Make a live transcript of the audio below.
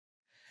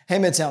Hey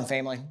Midtown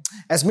family.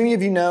 As many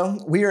of you know,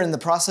 we are in the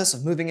process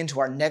of moving into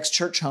our next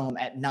church home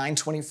at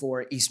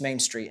 924 East Main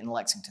Street in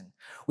Lexington.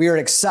 We are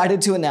excited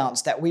to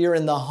announce that we are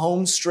in the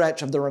home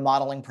stretch of the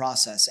remodeling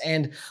process,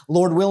 and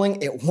Lord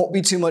willing, it won't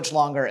be too much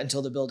longer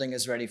until the building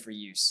is ready for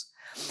use.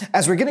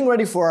 As we're getting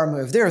ready for our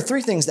move, there are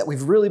three things that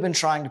we've really been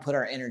trying to put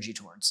our energy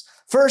towards.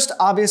 First,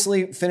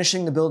 obviously,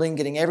 finishing the building,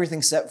 getting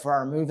everything set for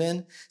our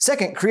move-in.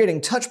 Second, creating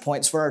touch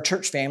points for our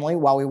church family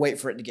while we wait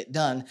for it to get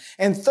done.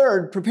 And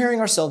third, preparing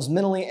ourselves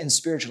mentally and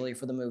spiritually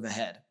for the move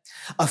ahead.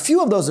 A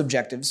few of those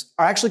objectives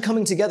are actually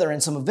coming together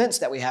in some events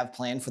that we have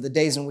planned for the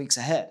days and weeks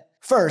ahead.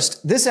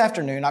 First, this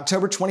afternoon,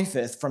 October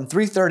 25th, from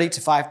 3:30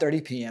 to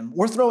 5:30 p.m.,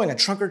 we're throwing a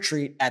trunk or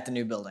treat at the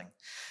new building.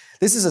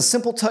 This is a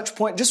simple touch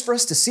point just for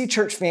us to see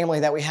church family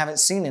that we haven't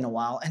seen in a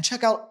while and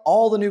check out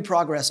all the new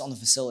progress on the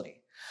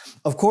facility.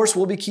 Of course,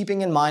 we'll be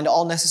keeping in mind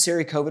all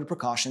necessary COVID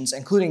precautions,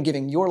 including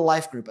giving your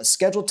life group a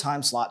scheduled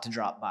time slot to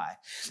drop by.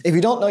 If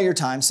you don't know your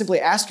time, simply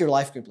ask your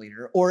life group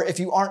leader, or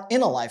if you aren't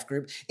in a life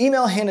group,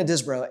 email Hannah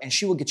Disbrow and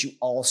she will get you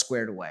all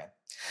squared away.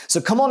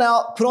 So come on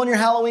out, put on your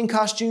Halloween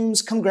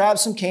costumes, come grab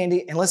some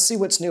candy, and let's see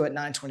what's new at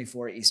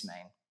 924 East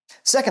Main.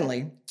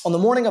 Secondly, on the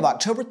morning of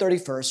October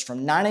 31st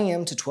from 9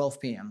 a.m. to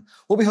 12 p.m.,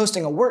 we'll be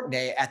hosting a work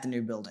day at the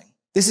new building.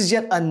 This is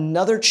yet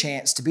another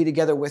chance to be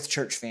together with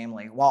church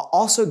family while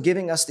also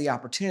giving us the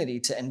opportunity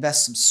to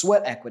invest some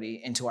sweat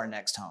equity into our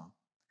next home.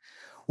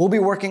 We'll be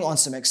working on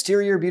some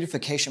exterior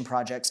beautification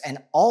projects,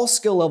 and all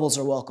skill levels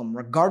are welcome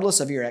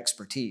regardless of your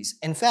expertise.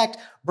 In fact,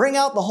 bring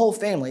out the whole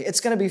family.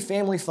 It's going to be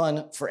family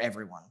fun for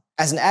everyone.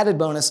 As an added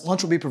bonus,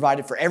 lunch will be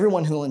provided for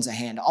everyone who lends a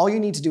hand. All you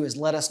need to do is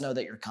let us know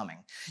that you're coming.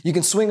 You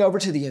can swing over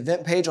to the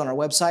event page on our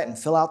website and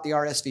fill out the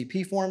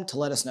RSVP form to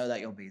let us know that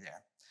you'll be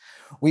there.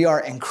 We are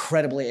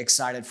incredibly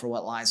excited for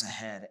what lies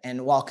ahead,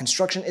 and while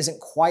construction isn't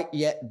quite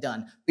yet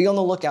done, be on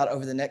the lookout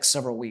over the next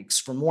several weeks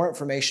for more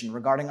information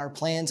regarding our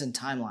plans and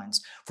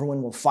timelines for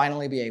when we'll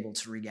finally be able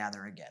to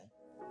regather again.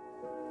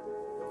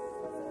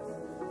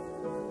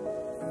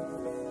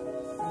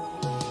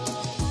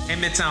 Hey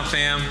Midtown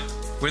fam,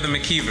 we're the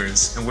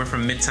McKeevers and we're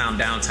from Midtown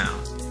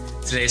Downtown.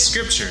 Today's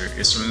scripture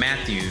is from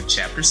Matthew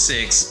chapter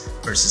 6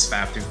 verses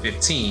 5 through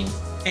 15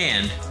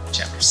 and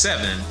chapter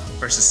 7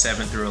 verses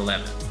 7 through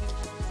 11.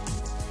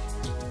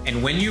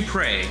 And when you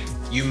pray,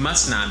 you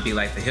must not be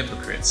like the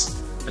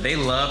hypocrites, for they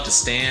love to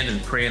stand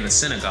and pray in the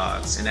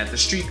synagogues and at the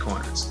street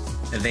corners,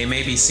 that they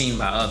may be seen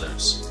by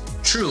others.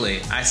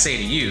 Truly, I say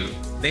to you,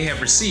 they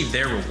have received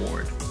their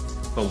reward.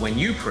 But when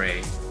you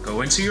pray,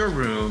 go into your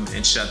room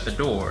and shut the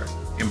door,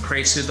 and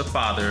pray to the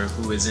Father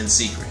who is in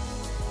secret.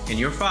 And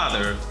your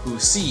Father who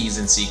sees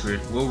in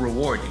secret will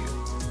reward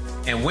you.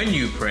 And when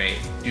you pray,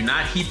 do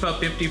not heap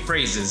up empty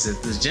phrases as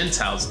the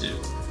Gentiles do,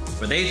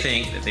 for they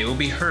think that they will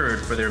be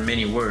heard for their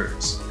many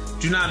words.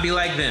 Do not be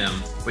like them,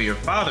 for your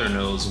Father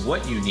knows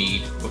what you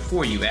need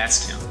before you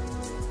ask Him.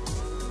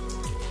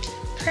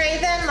 Pray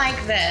then like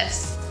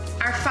this: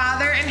 Our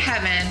Father in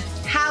heaven,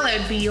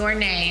 hallowed be your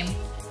name.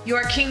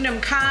 Your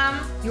kingdom come,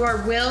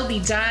 your will be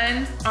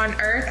done, on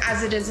earth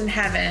as it is in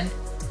heaven.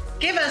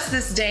 Give us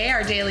this day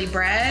our daily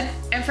bread,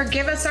 and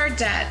forgive us our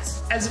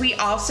debts, as we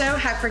also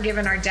have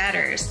forgiven our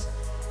debtors.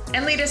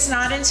 And lead us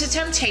not into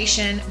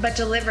temptation, but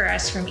deliver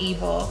us from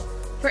evil.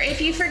 For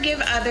if you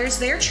forgive others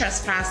their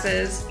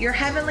trespasses, your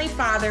heavenly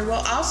Father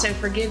will also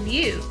forgive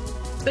you.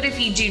 But if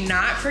you do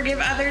not forgive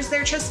others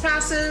their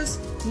trespasses,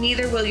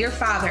 neither will your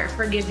Father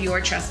forgive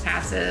your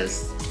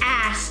trespasses.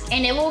 Ask,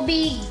 and it will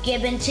be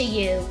given to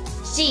you.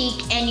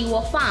 Seek, and you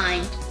will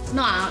find.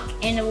 Knock,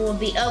 and it will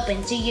be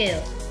open to you.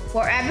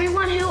 For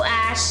everyone who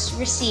asks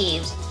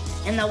receives,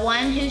 and the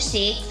one who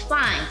seeks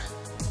finds.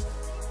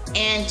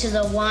 And to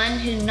the one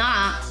who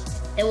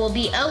knocks, it will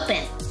be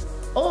open.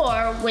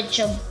 Or which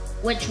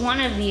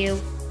one of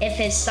you, if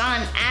his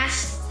son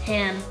asks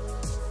him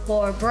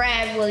for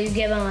bread, will you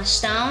give him a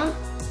stone?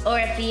 Or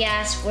if he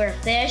asks for a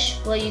fish,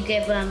 will you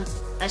give him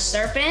a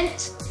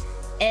serpent?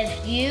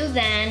 If you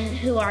then,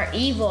 who are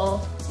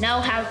evil, know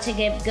how to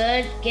give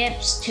good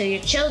gifts to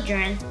your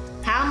children,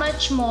 how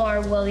much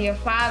more will your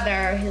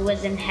Father who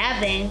is in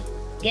heaven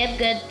give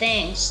good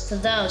things to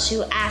those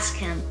who ask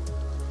Him?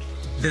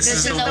 This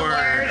is the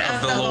word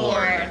of the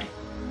Lord.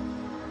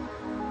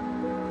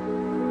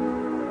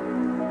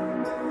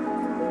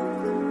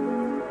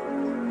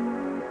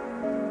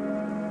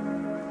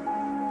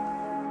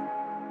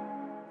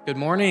 Good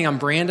morning. I'm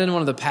Brandon,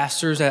 one of the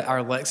pastors at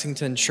our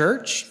Lexington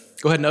church.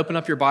 Go ahead and open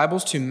up your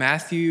Bibles to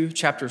Matthew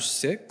chapter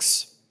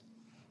 6.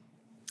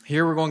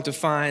 Here we're going to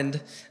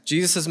find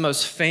Jesus'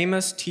 most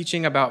famous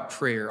teaching about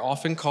prayer,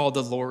 often called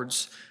the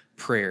Lord's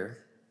Prayer.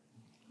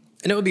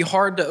 And it would be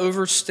hard to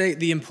overstate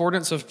the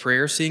importance of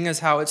prayer, seeing as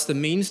how it's the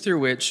means through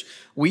which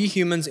we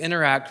humans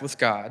interact with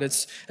God.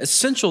 It's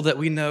essential that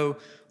we know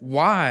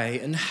why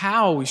and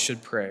how we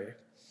should pray.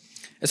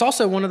 It's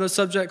also one of those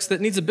subjects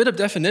that needs a bit of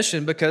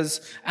definition,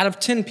 because out of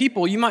 10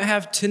 people, you might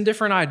have 10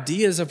 different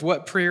ideas of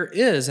what prayer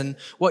is and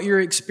what your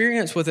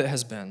experience with it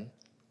has been.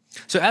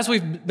 So as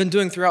we've been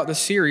doing throughout this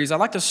series, I'd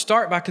like to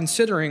start by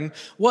considering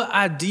what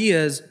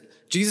ideas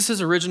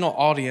Jesus' original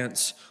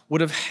audience would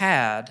have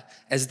had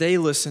as they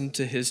listened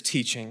to his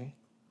teaching.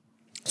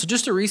 So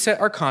just to reset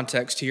our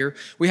context here,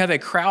 we have a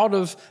crowd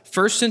of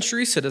first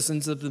century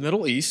citizens of the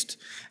Middle East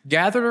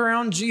gathered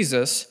around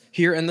Jesus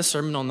here in the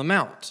Sermon on the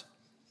Mount.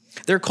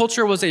 Their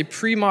culture was a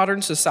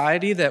pre-modern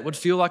society that would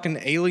feel like an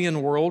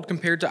alien world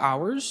compared to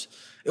ours.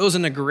 It was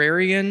an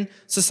agrarian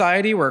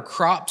society where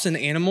crops and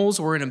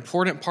animals were an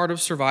important part of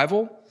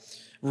survival.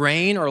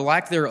 Rain or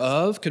lack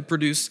thereof could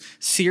produce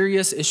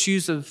serious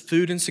issues of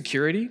food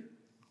insecurity.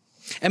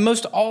 And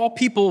most all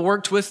people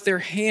worked with their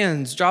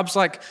hands, jobs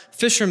like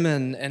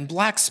fisherman and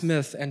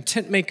blacksmith and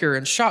tent maker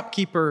and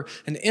shopkeeper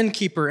and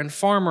innkeeper and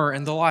farmer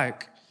and the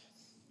like.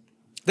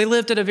 They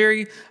lived at a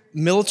very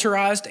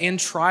militarized and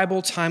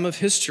tribal time of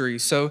history,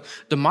 so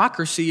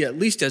democracy, at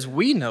least as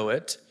we know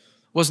it,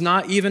 was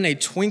not even a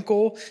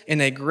twinkle in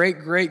a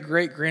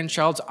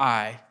great-great-great-grandchild's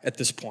eye at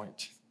this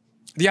point.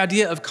 The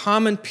idea of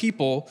common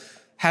people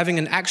having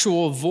an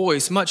actual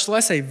voice, much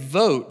less a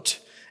vote,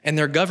 in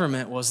their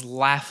government was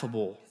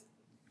laughable.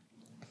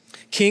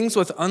 Kings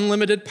with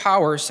unlimited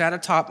power sat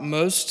atop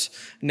most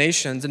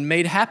nations and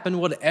made happen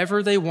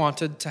whatever they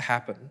wanted to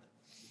happen.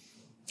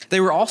 They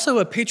were also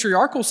a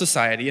patriarchal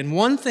society, and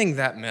one thing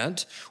that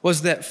meant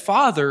was that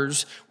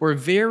fathers were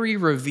very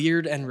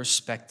revered and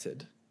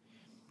respected.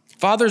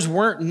 Fathers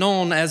weren't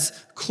known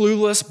as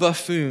clueless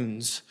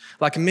buffoons,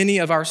 like many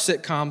of our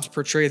sitcoms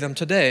portray them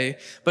today,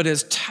 but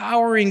as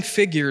towering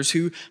figures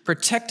who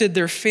protected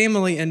their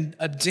family in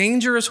a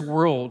dangerous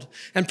world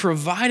and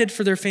provided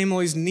for their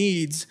family's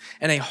needs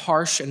in a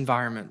harsh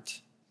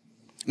environment.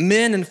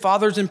 Men and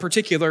fathers in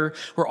particular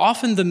were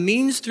often the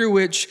means through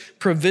which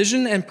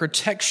provision and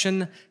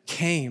protection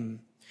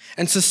came.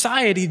 And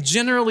society,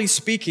 generally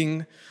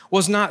speaking,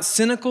 was not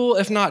cynical,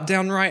 if not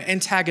downright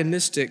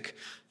antagonistic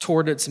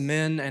toward its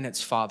men and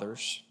its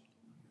fathers.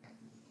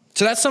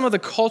 So that's some of the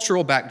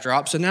cultural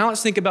backdrop. So now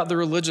let's think about the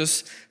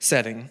religious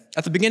setting.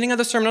 At the beginning of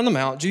the Sermon on the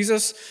Mount,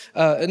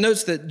 it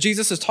notes that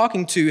Jesus is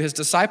talking to his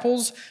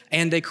disciples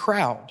and a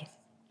crowd.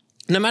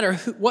 No matter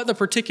what the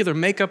particular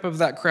makeup of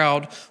that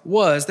crowd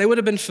was, they would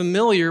have been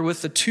familiar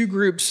with the two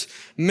groups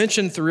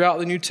mentioned throughout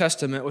the New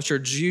Testament, which are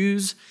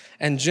Jews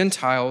and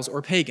Gentiles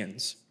or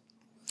pagans.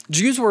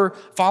 Jews were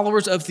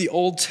followers of the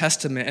Old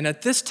Testament, and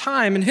at this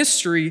time in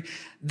history,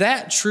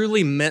 that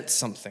truly meant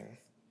something.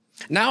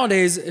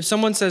 Nowadays, if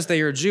someone says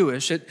they are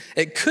Jewish,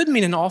 it could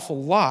mean an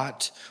awful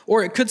lot,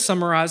 or it could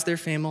summarize their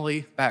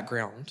family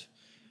background.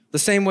 The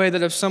same way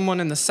that if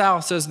someone in the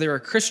South says they're a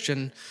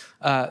Christian,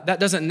 that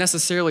doesn't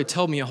necessarily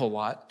tell me a whole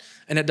lot,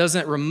 and it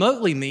doesn't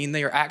remotely mean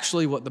they are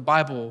actually what the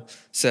Bible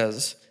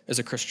says is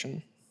a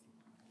Christian.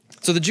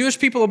 So the Jewish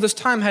people of this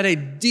time had a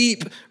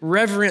deep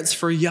reverence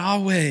for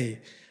Yahweh,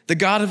 the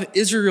God of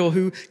Israel,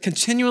 who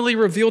continually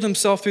revealed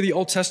himself through the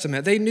Old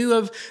Testament. They knew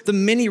of the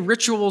many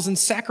rituals and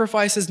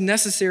sacrifices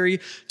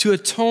necessary to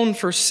atone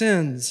for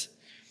sins.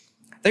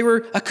 They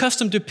were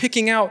accustomed to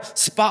picking out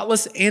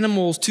spotless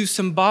animals to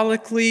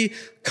symbolically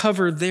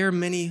cover their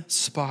many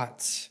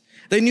spots.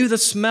 They knew the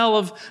smell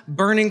of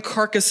burning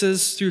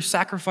carcasses through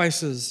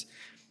sacrifices.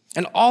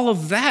 And all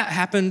of that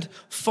happened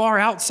far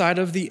outside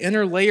of the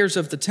inner layers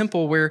of the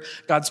temple where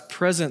God's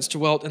presence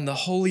dwelt in the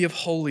Holy of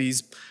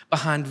Holies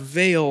behind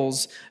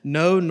veils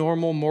no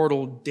normal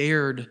mortal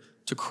dared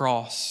to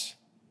cross.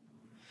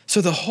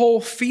 So the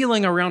whole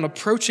feeling around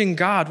approaching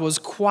God was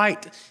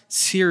quite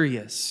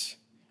serious.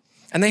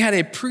 And they had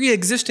a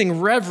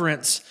pre-existing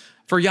reverence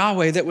for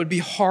Yahweh that would be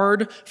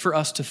hard for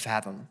us to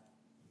fathom.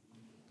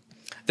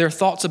 Their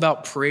thoughts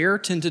about prayer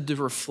tended to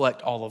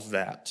reflect all of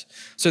that.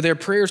 So their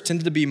prayers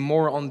tended to be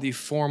more on the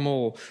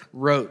formal,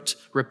 rote,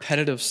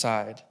 repetitive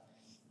side.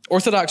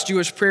 Orthodox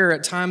Jewish prayer,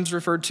 at times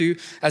referred to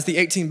as the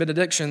 18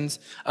 benedictions,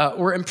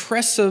 were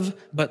impressive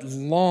but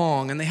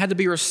long, and they had to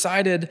be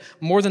recited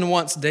more than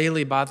once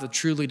daily by the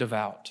truly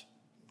devout.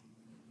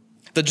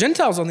 The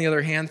Gentiles, on the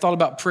other hand, thought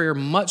about prayer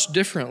much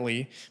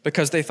differently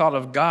because they thought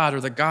of God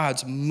or the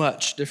gods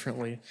much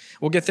differently.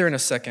 We'll get there in a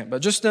second,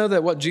 but just know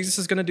that what Jesus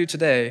is going to do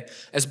today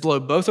is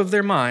blow both of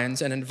their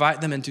minds and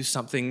invite them into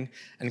something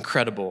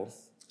incredible.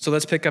 So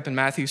let's pick up in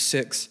Matthew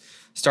 6,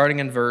 starting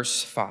in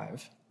verse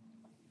 5.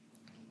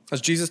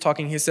 As Jesus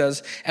talking, he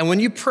says, "And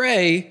when you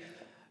pray,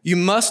 you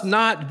must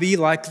not be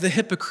like the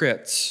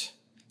hypocrites."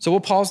 So we'll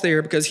pause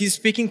there because he's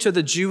speaking to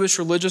the Jewish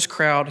religious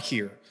crowd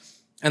here.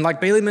 And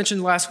like Bailey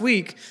mentioned last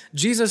week,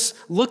 Jesus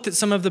looked at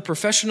some of the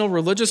professional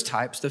religious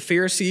types, the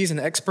Pharisees and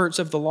experts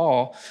of the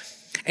law,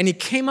 and he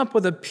came up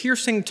with a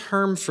piercing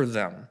term for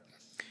them.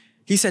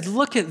 He said,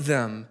 look at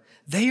them.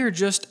 They are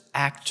just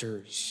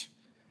actors.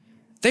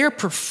 They are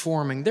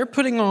performing. They're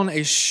putting on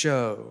a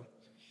show.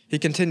 He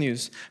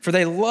continues, for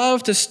they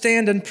love to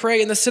stand and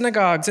pray in the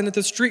synagogues and at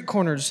the street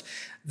corners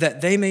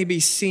that they may be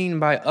seen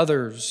by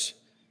others.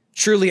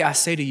 Truly, I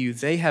say to you,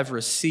 they have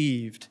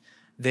received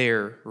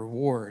their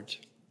reward.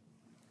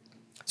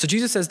 So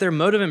Jesus says their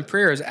motive in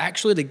prayer is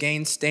actually to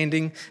gain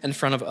standing in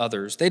front of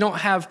others. They don't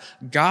have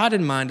God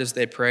in mind as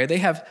they pray. They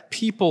have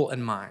people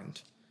in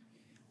mind.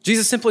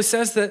 Jesus simply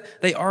says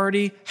that they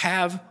already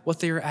have what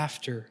they are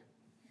after.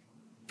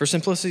 For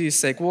simplicity's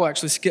sake, we'll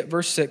actually skip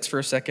verse 6 for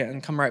a second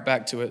and come right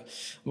back to it.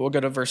 We'll go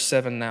to verse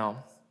 7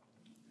 now.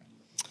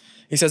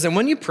 He says, and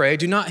when you pray,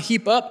 do not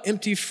heap up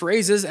empty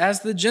phrases as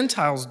the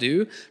Gentiles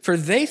do, for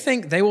they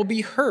think they will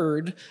be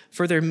heard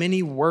for their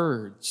many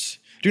words.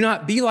 Do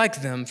not be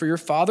like them, for your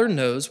Father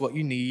knows what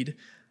you need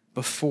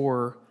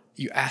before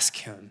you ask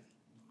him.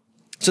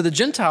 So the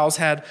Gentiles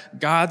had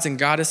gods and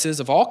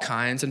goddesses of all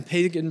kinds and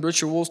pagan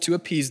rituals to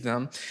appease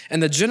them.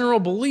 And the general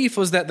belief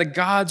was that the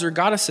gods or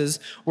goddesses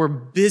were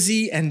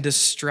busy and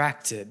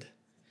distracted.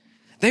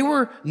 They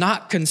were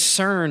not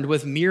concerned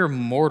with mere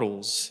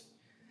mortals.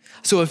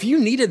 So if you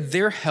needed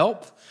their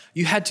help,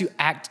 you had to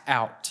act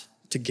out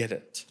to get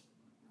it.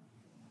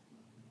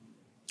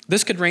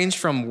 This could range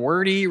from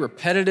wordy,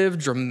 repetitive,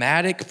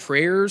 dramatic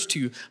prayers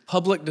to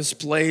public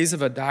displays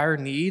of a dire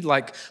need,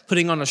 like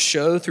putting on a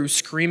show through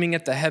screaming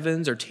at the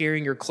heavens or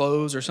tearing your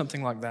clothes or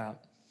something like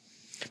that.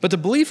 But the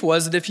belief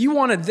was that if you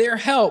wanted their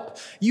help,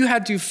 you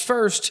had to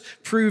first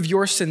prove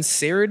your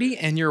sincerity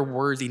and your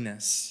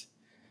worthiness.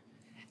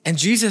 And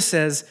Jesus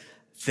says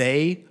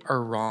they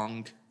are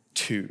wrong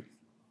too.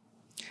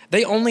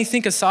 They only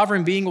think a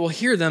sovereign being will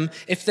hear them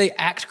if they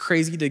act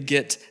crazy to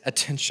get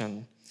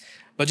attention.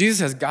 But Jesus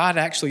says God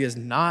actually is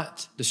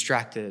not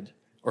distracted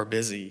or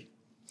busy.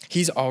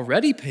 He's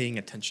already paying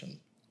attention.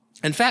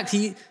 In fact,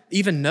 he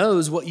even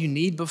knows what you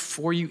need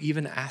before you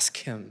even ask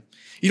him.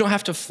 You don't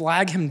have to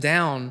flag him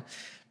down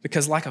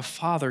because like a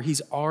father,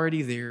 he's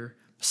already there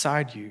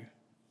beside you.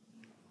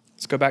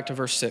 Let's go back to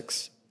verse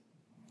 6.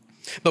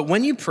 But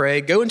when you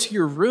pray, go into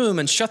your room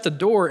and shut the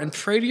door and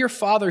pray to your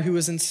Father who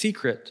is in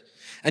secret.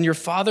 And your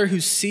Father who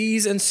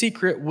sees in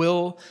secret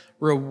will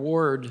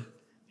reward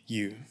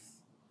you.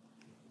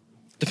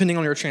 Depending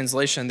on your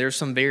translation, there's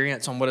some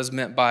variance on what is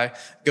meant by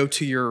go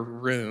to your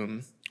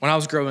room. When I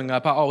was growing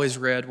up, I always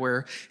read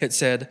where it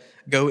said,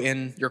 go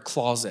in your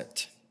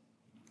closet.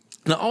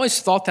 And I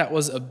always thought that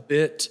was a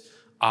bit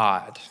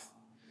odd.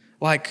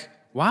 Like,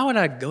 why would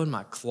I go in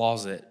my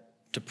closet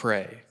to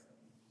pray?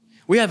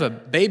 We have a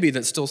baby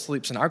that still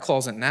sleeps in our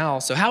closet now,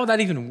 so how would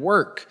that even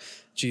work,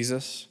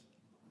 Jesus?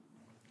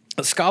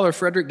 Scholar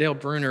Frederick Dale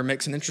Bruner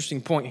makes an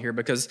interesting point here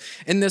because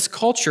in this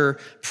culture,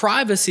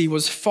 privacy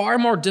was far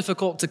more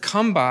difficult to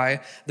come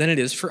by than it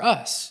is for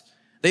us.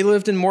 They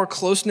lived in more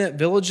close-knit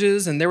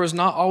villages and there was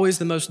not always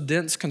the most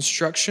dense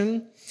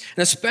construction.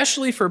 And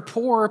especially for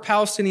poor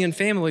Palestinian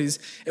families,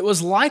 it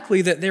was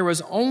likely that there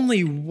was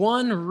only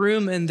one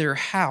room in their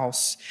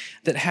house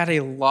that had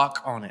a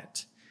lock on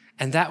it,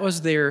 and that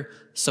was their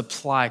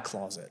supply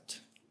closet.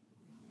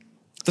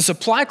 The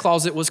supply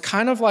closet was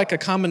kind of like a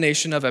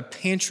combination of a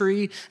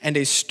pantry and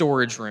a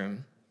storage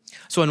room.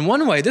 So in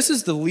one way, this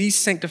is the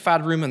least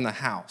sanctified room in the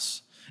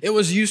house. It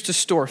was used to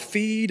store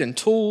feed and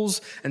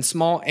tools and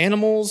small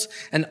animals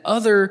and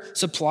other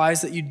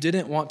supplies that you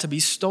didn't want to be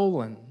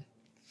stolen.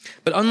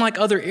 But unlike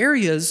other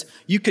areas,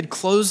 you could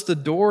close the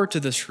door to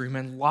this room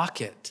and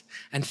lock it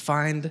and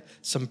find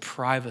some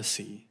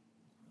privacy.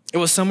 It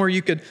was somewhere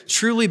you could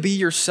truly be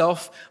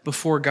yourself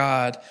before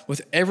God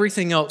with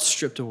everything else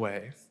stripped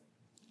away.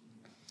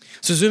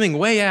 So zooming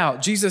way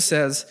out, Jesus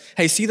says,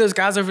 hey, see those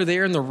guys over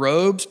there in the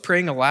robes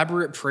praying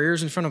elaborate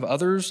prayers in front of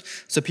others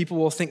so people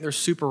will think they're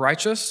super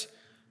righteous?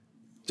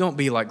 Don't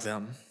be like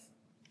them.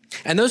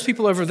 And those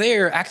people over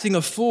there acting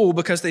a fool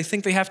because they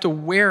think they have to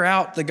wear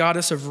out the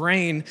goddess of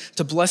rain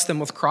to bless them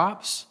with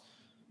crops?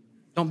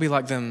 Don't be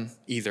like them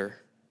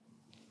either.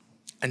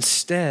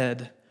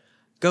 Instead,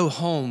 go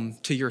home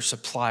to your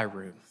supply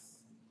room.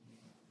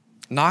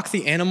 Knock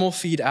the animal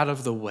feed out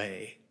of the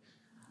way.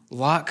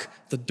 Lock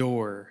the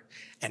door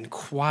and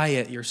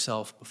quiet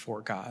yourself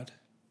before God.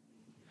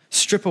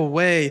 Strip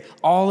away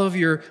all of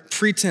your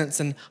pretense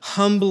and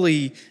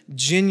humbly,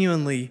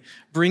 genuinely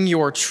bring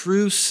your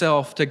true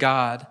self to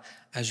God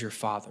as your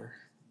Father.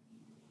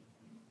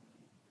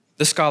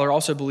 This scholar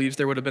also believes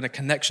there would have been a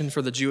connection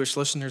for the Jewish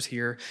listeners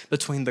here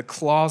between the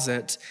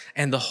closet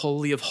and the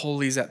Holy of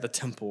Holies at the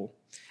temple,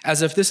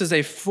 as if this is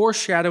a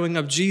foreshadowing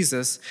of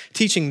Jesus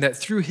teaching that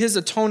through his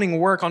atoning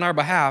work on our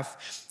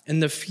behalf, in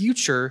the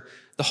future,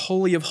 the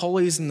Holy of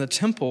Holies in the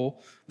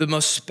temple, the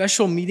most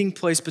special meeting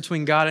place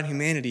between God and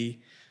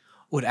humanity,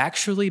 would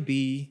actually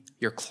be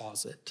your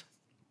closet.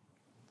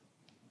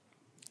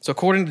 So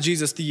according to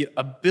Jesus, the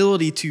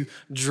ability to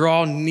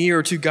draw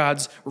near to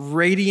God's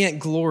radiant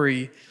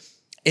glory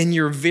in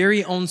your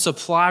very own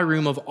supply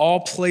room of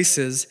all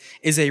places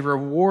is a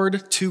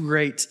reward too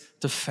great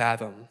to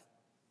fathom.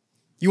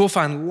 You will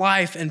find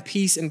life and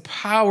peace and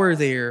power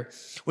there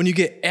when you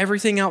get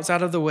everything else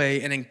out of the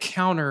way and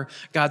encounter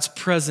God's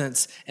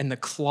presence in the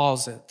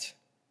closet.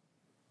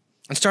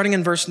 And starting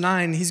in verse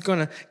 9, he's going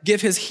to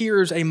give his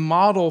hearers a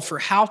model for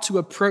how to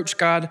approach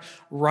God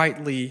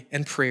rightly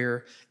in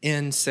prayer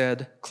in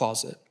said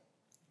closet.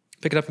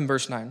 Pick it up in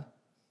verse 9.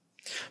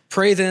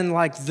 Pray then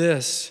like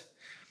this: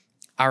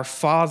 Our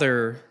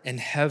Father in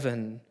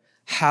heaven,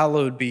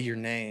 hallowed be your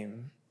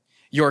name.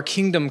 Your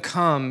kingdom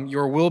come,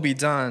 your will be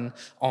done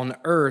on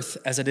earth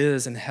as it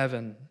is in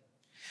heaven.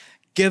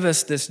 Give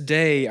us this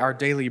day our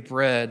daily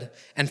bread,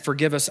 and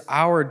forgive us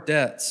our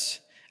debts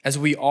as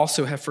we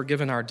also have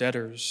forgiven our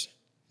debtors.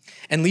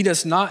 And lead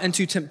us not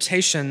into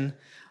temptation,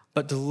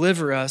 but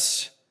deliver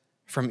us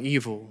from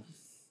evil.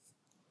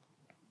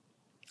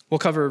 We'll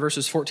cover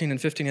verses 14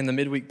 and 15 in the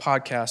midweek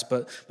podcast,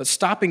 but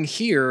stopping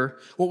here,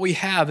 what we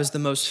have is the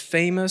most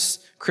famous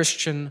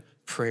Christian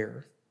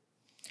prayer.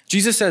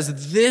 Jesus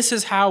says this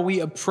is how we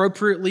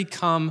appropriately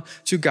come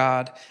to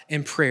God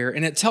in prayer,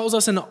 and it tells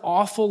us an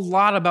awful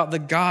lot about the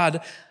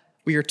God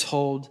we are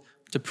told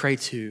to pray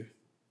to.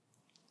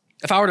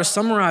 If I were to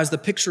summarize the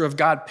picture of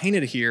God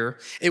painted here,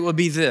 it would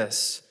be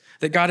this,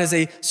 that God is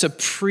a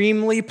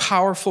supremely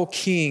powerful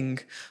king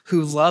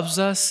who loves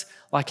us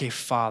like a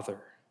father.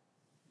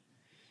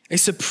 A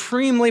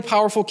supremely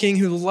powerful king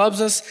who loves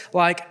us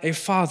like a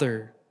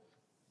father.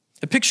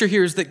 The picture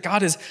here is that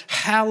God is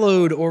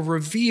hallowed or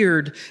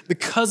revered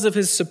because of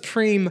his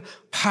supreme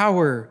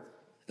power.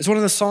 As one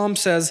of the Psalms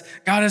says,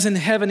 God is in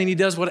heaven and he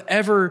does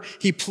whatever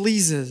he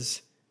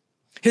pleases.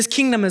 His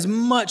kingdom is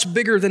much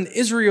bigger than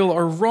Israel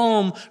or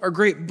Rome or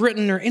Great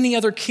Britain or any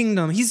other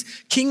kingdom.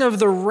 He's king of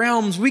the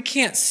realms we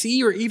can't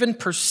see or even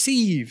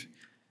perceive.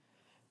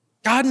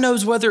 God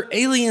knows whether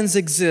aliens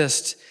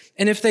exist,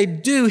 and if they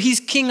do, he's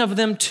king of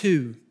them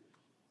too.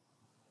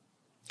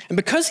 And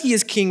because he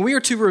is king, we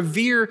are to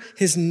revere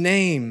his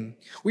name.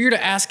 We are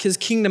to ask his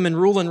kingdom and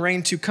rule and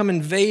reign to come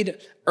invade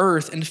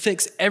earth and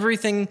fix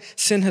everything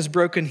sin has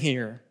broken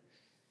here.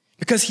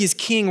 Because he is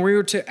king, we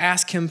are to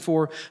ask him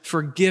for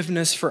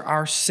forgiveness for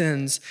our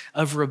sins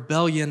of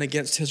rebellion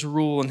against his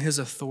rule and his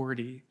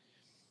authority.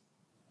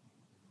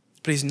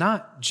 But he's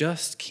not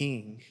just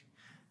king.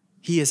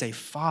 He is a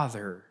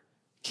father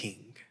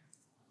king.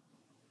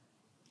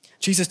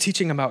 Jesus'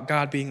 teaching about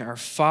God being our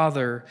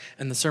Father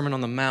in the Sermon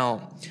on the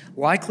Mount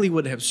likely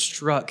would have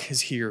struck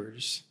his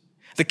hearers.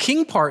 The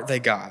king part they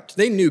got.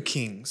 They knew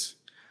kings.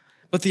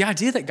 But the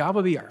idea that God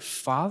would be our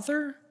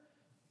Father,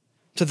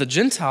 to the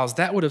Gentiles,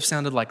 that would have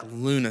sounded like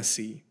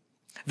lunacy.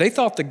 They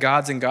thought the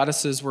gods and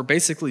goddesses were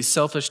basically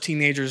selfish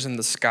teenagers in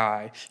the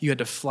sky you had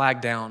to flag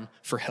down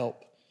for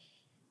help.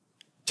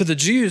 To the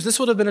Jews, this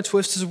would have been a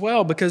twist as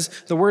well, because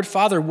the word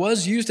father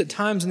was used at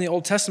times in the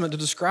Old Testament to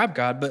describe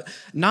God, but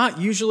not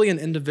usually in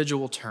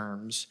individual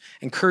terms,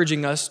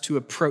 encouraging us to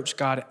approach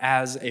God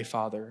as a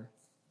father.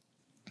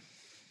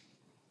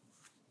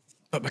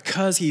 But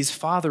because he's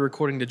Father,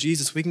 according to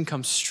Jesus, we can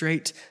come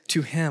straight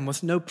to him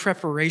with no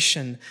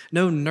preparation,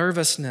 no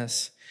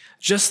nervousness,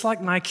 just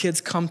like my kids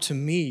come to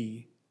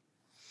me.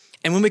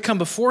 And when we come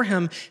before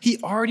him, he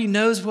already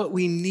knows what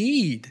we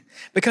need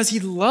because he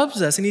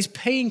loves us and he's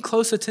paying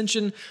close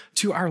attention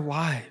to our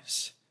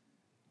lives.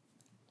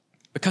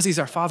 Because he's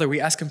our Father,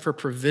 we ask him for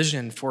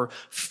provision, for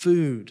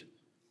food.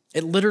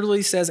 It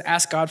literally says,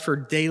 ask God for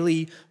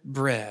daily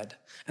bread.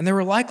 And there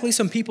were likely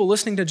some people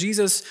listening to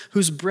Jesus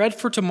whose bread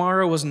for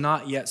tomorrow was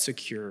not yet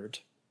secured.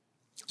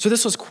 So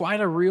this was quite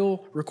a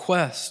real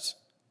request.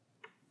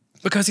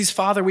 Because he's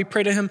Father, we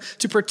pray to him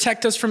to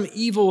protect us from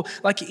evil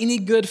like any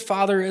good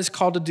father is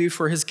called to do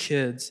for his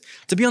kids,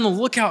 to be on the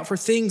lookout for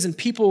things and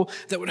people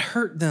that would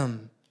hurt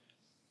them.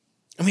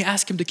 And we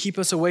ask him to keep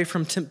us away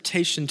from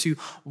temptation, to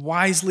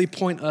wisely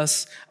point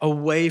us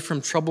away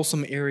from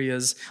troublesome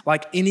areas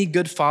like any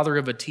good father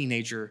of a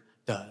teenager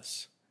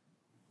does.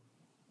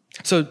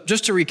 So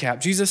just to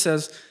recap, Jesus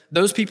says,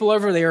 those people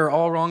over there are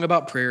all wrong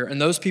about prayer,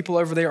 and those people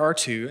over there are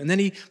too. And then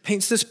he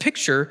paints this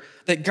picture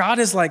that God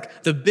is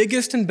like the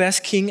biggest and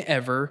best king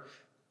ever,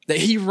 that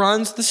he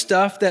runs the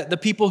stuff that the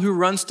people who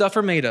run stuff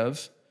are made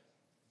of.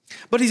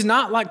 But he's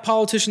not like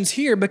politicians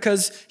here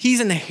because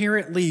he's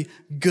inherently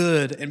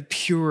good and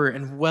pure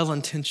and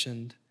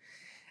well-intentioned.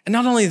 And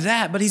not only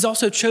that, but he's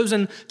also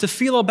chosen to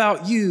feel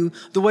about you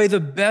the way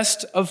the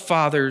best of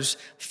fathers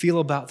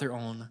feel about their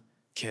own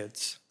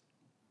kids.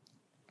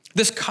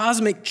 This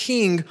cosmic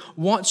king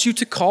wants you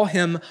to call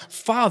him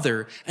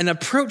Father and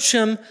approach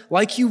him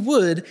like you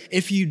would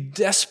if you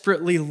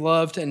desperately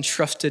loved and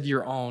trusted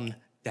your own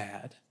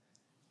dad.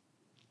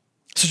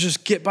 So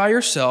just get by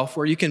yourself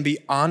where you can be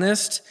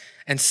honest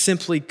and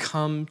simply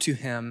come to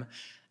him.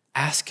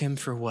 Ask him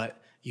for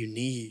what you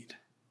need.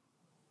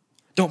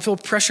 Don't feel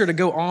pressure to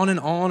go on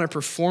and on or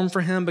perform for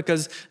him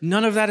because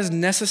none of that is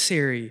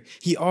necessary.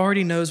 He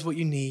already knows what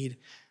you need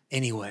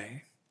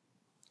anyway.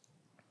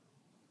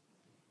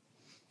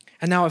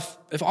 And now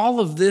if all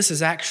of this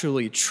is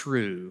actually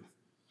true,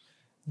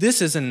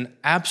 this is an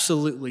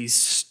absolutely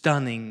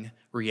stunning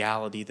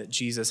reality that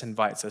Jesus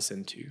invites us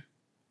into.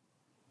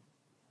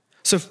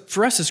 So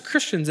for us as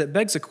Christians, it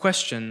begs a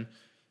question,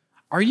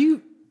 are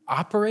you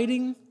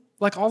operating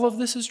like all of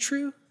this is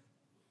true?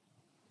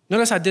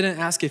 Notice I didn't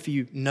ask if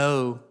you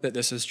know that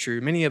this is true.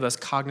 Many of us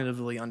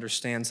cognitively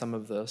understand some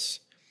of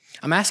this.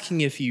 I'm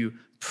asking if you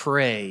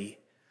pray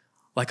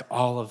like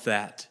all of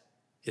that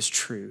is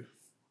true.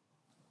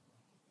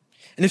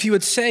 And if you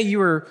would say you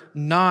are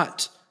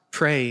not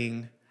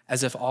praying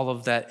as if all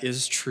of that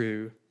is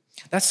true,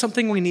 that's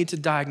something we need to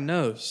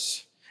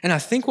diagnose. And I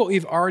think what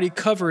we've already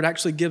covered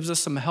actually gives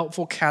us some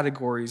helpful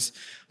categories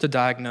to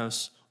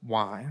diagnose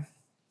why.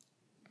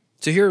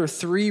 So here are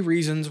 3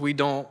 reasons we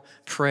don't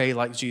pray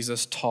like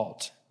Jesus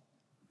taught.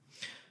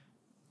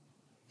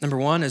 Number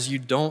one is you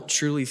don't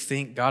truly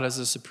think God is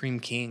a supreme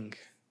king.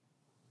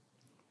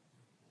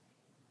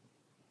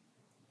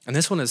 And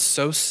this one is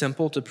so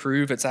simple to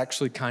prove, it's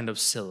actually kind of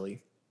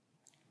silly.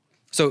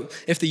 So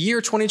if the year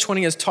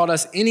 2020 has taught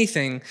us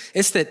anything,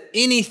 it's that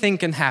anything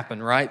can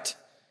happen, right?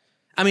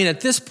 I mean,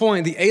 at this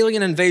point, the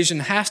alien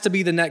invasion has to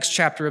be the next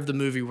chapter of the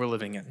movie we're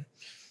living in.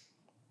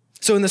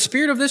 So in the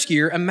spirit of this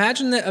year,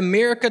 imagine that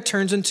America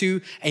turns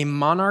into a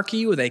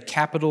monarchy with a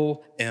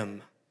capital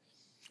M.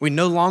 We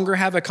no longer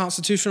have a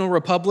constitutional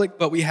republic,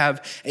 but we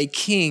have a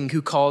king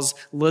who calls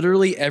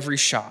literally every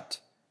shot.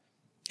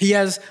 He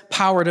has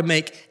power to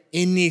make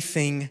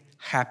anything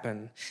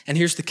happen. And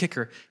here's the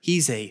kicker.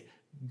 He's a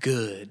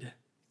good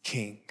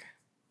king.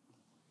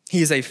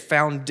 He is a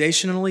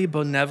foundationally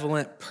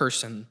benevolent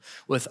person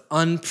with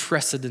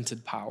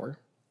unprecedented power.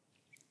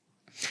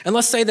 And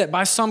let's say that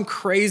by some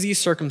crazy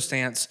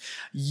circumstance,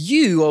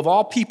 you, of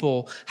all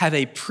people, have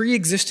a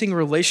pre-existing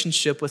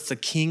relationship with the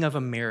King of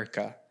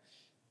America.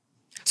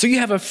 So you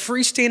have a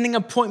freestanding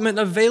appointment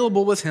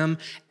available with him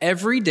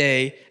every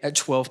day at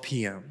 12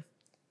 p.m.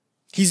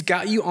 He's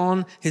got you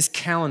on his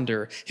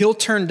calendar. He'll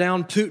turn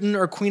down Putin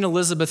or Queen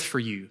Elizabeth for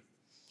you.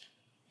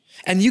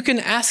 And you can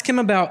ask him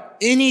about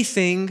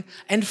anything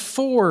and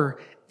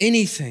for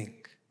anything.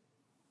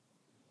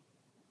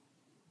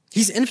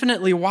 He's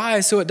infinitely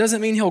wise, so it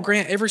doesn't mean he'll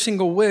grant every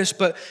single wish,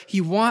 but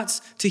he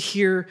wants to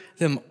hear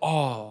them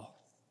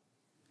all.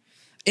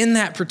 In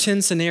that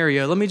pretend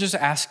scenario, let me just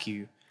ask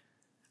you,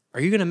 are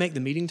you going to make the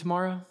meeting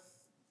tomorrow?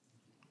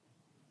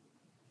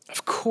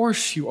 Of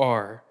course you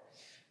are.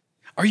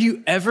 Are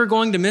you ever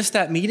going to miss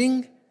that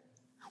meeting?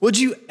 Would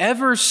you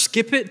ever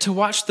skip it to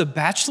watch The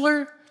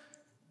Bachelor?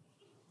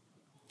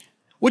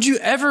 Would you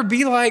ever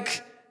be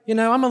like,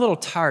 I'm a little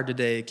tired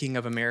today, King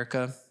of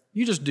America.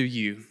 You just do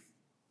you.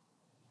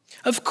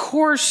 Of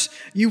course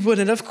you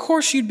wouldn't. Of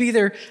course you'd be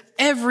there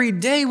every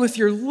day with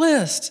your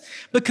list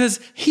because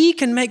he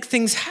can make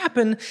things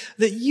happen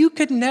that you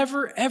could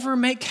never, ever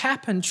make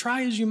happen,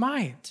 try as you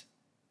might.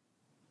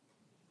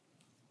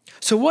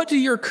 So what do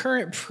your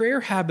current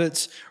prayer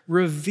habits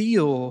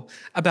reveal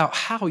about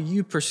how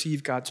you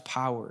perceive God's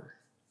power?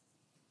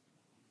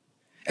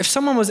 If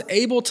someone was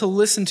able to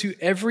listen to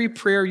every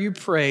prayer you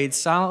prayed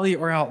silently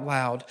or out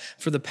loud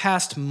for the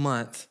past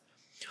month,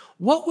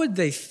 what would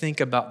they think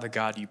about the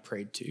God you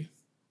prayed to?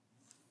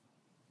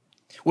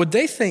 Would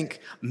they think,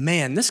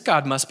 man, this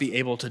God must be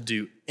able to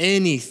do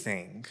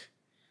anything?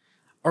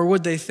 Or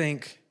would they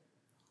think,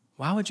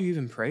 why would you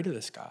even pray to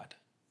this God?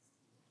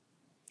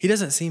 He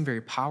doesn't seem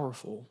very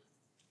powerful.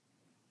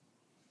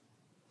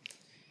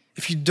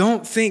 If you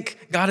don't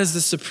think God is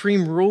the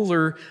supreme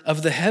ruler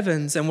of the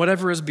heavens and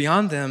whatever is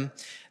beyond them,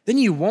 then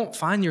you won't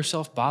find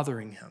yourself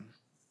bothering him.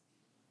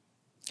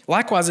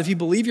 Likewise, if you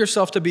believe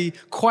yourself to be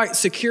quite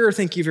secure,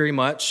 thank you very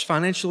much,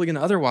 financially and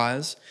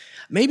otherwise,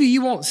 maybe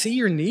you won't see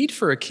your need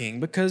for a king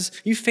because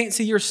you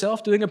fancy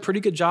yourself doing a pretty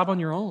good job on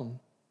your own.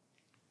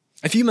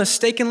 If you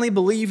mistakenly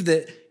believe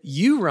that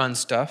you run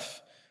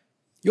stuff,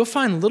 you'll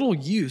find little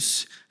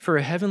use for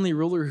a heavenly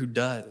ruler who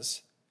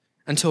does,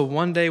 until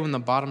one day when the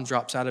bottom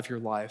drops out of your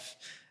life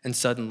and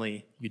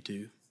suddenly you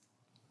do.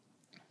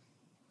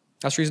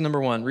 That's reason number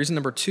one. Reason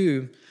number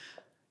two,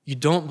 you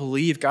don't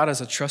believe God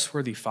is a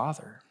trustworthy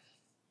father.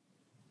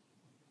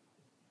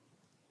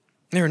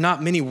 There are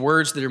not many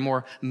words that are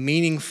more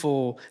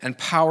meaningful and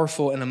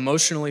powerful and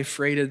emotionally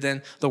freighted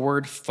than the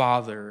word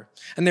father.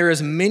 And there are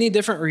as many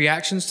different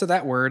reactions to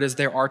that word as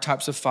there are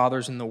types of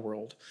fathers in the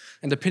world.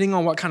 And depending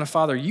on what kind of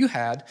father you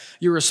had,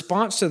 your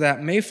response to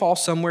that may fall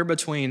somewhere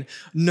between,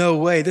 no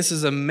way, this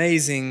is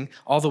amazing,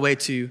 all the way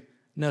to,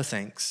 no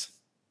thanks.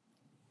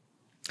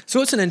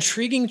 So it's an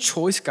intriguing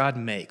choice God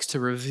makes to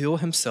reveal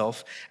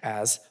himself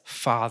as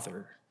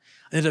Father.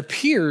 And it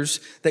appears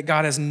that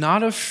God is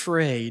not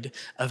afraid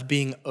of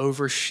being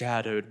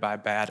overshadowed by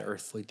bad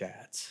earthly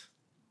dads,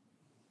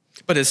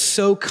 but is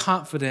so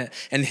confident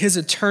in his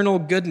eternal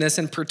goodness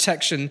and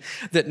protection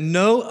that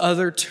no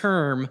other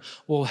term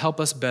will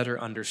help us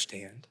better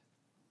understand.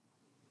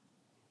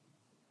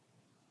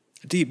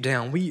 Deep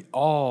down, we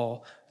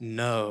all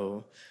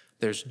know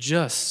there's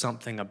just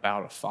something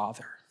about a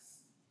father.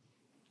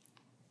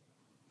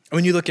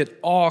 When you look at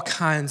all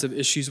kinds of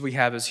issues we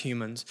have as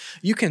humans,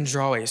 you can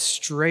draw a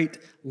straight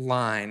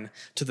line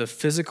to the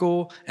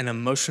physical and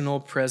emotional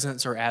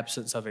presence or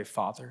absence of a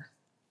father.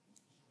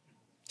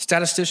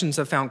 Statisticians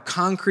have found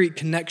concrete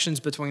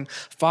connections between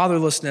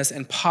fatherlessness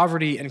and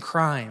poverty and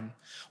crime.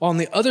 While on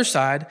the other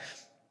side,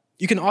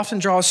 you can often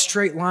draw a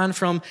straight line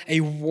from a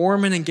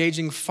warm and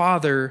engaging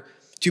father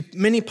to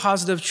many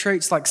positive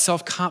traits like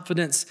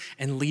self-confidence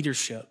and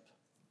leadership.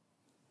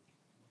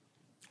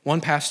 One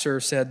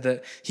pastor said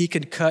that he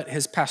could cut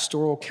his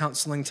pastoral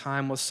counseling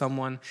time with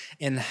someone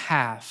in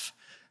half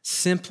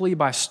simply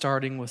by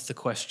starting with the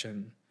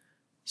question,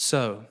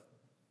 so,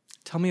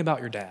 tell me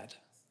about your dad.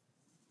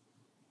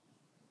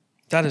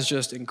 That is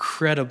just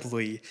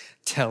incredibly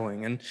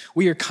telling. And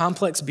we are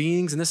complex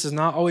beings, and this is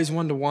not always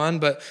one-to-one,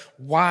 but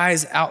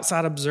wise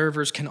outside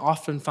observers can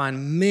often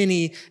find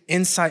many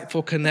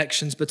insightful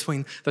connections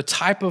between the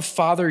type of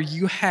father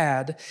you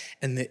had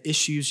and the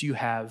issues you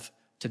have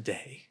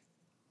today.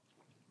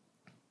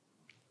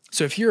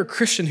 So if you're a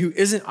Christian who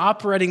isn't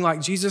operating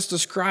like Jesus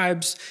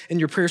describes in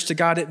your prayers to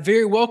God, it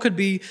very well could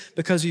be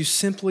because you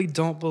simply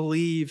don't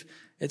believe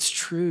it's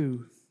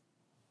true.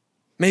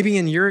 Maybe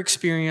in your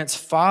experience,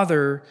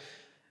 father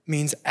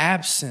means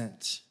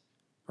absent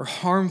or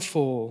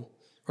harmful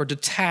or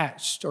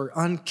detached or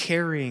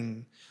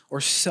uncaring or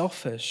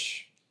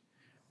selfish.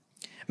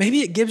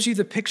 Maybe it gives you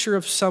the picture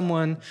of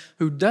someone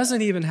who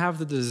doesn't even have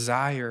the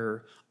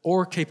desire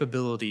or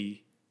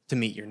capability to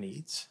meet your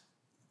needs.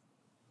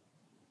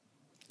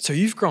 So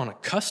you've grown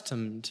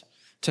accustomed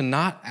to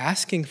not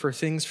asking for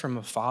things from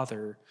a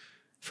father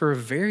for a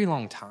very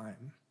long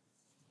time.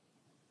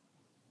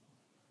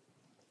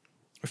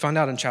 We find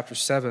out in chapter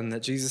 7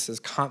 that Jesus is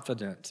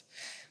confident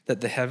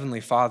that the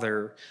Heavenly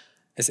Father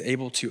is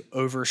able to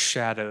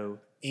overshadow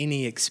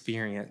any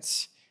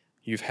experience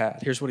you've had.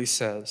 Here's what he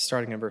says,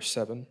 starting in verse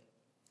 7.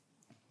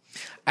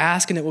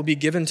 Ask and it will be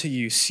given to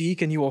you.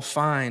 Seek and you will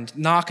find.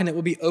 Knock and it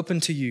will be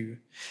opened to you.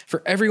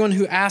 For everyone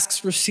who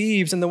asks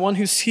receives, and the one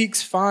who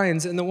seeks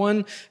finds, and the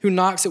one who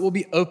knocks it will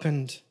be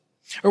opened.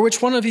 Or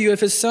which one of you, if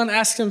his son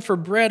asks him for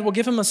bread, will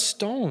give him a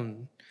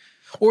stone?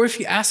 Or if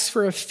he asks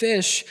for a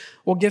fish,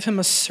 will give him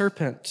a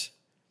serpent?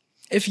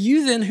 If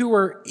you then who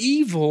are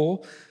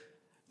evil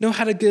know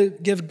how to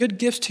give good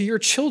gifts to your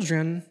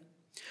children,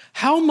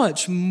 how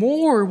much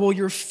more will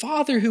your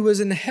Father who is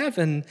in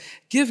heaven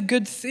give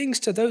good things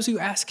to those who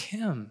ask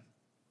him?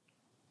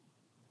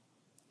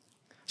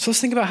 So let's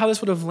think about how this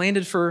would have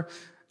landed for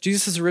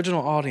Jesus'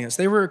 original audience.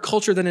 They were a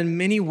culture that in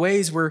many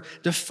ways were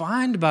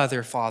defined by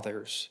their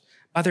fathers,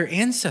 by their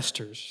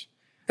ancestors.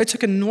 They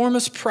took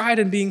enormous pride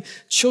in being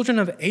children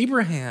of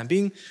Abraham,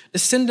 being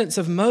descendants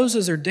of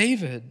Moses or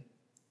David.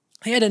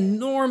 They had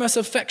enormous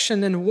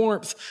affection and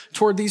warmth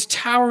toward these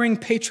towering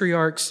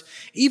patriarchs,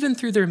 even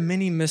through their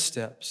many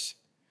missteps.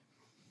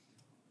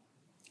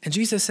 And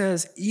Jesus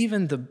says,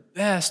 even the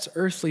best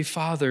earthly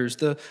fathers,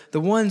 the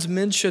ones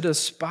men should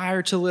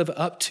aspire to live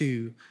up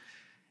to,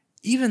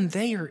 even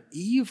they are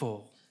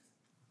evil.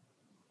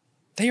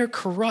 They are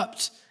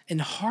corrupt in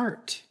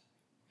heart.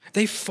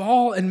 They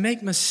fall and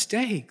make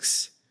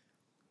mistakes.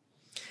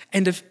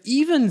 And if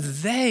even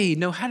they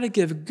know how to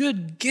give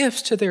good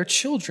gifts to their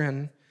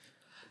children,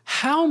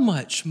 how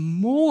much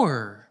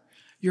more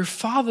your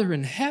Father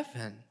in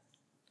heaven?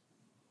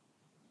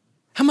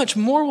 How much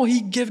more will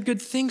he give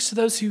good things to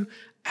those who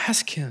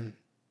ask him?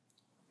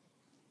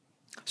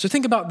 So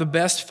think about the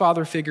best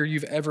father figure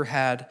you've ever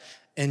had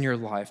in your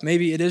life.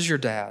 Maybe it is your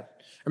dad,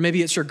 or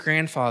maybe it's your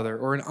grandfather,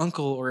 or an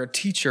uncle, or a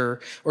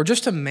teacher, or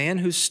just a man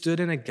who stood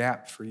in a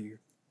gap for you,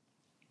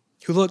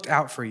 who looked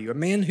out for you, a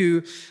man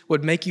who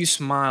would make you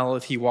smile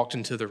if he walked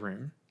into the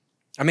room,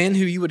 a man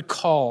who you would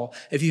call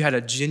if you had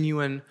a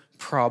genuine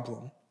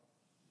problem.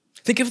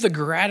 Think of the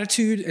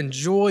gratitude and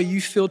joy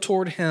you feel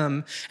toward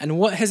him and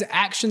what his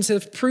actions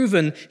have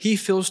proven he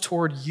feels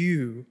toward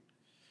you.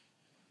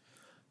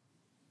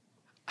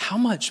 How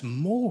much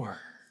more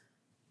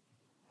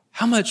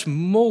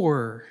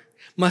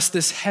must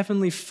this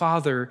heavenly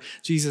Father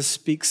Jesus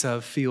speaks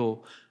of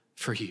feel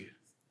for you?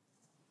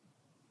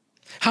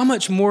 How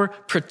much more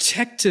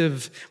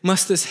protective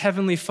must this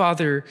heavenly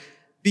Father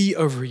be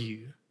over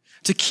you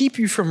to keep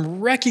you from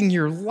wrecking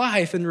your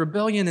life in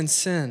rebellion and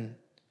sin?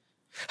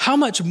 How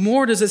much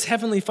more does this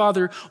heavenly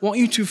Father want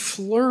you to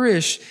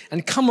flourish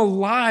and come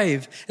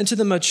alive into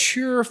the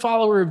mature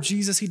follower of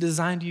Jesus he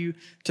designed you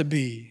to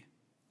be?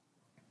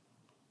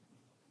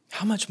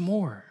 How much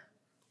more?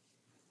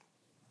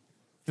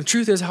 The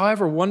truth is,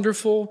 however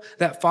wonderful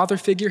that father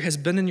figure has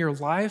been in your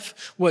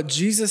life, what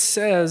Jesus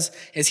says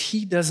is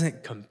he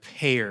doesn't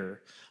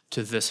compare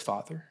to this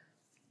Father.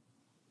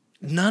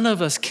 None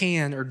of us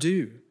can or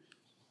do.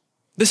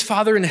 This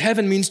Father in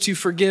heaven means to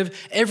forgive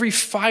every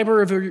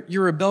fiber of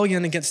your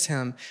rebellion against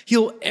him,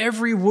 heal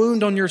every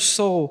wound on your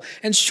soul,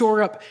 and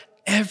shore up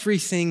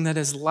everything that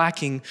is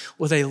lacking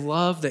with a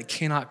love that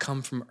cannot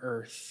come from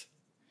earth.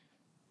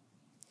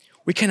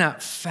 We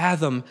cannot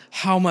fathom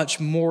how much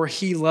more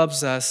he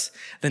loves us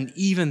than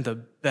even the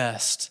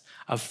best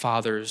of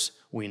fathers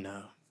we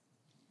know.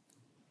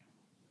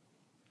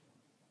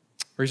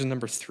 Reason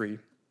number 3,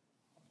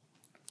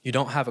 you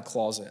don't have a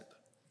closet.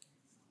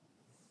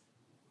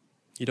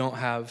 You don't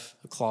have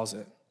a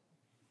closet.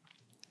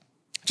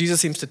 Jesus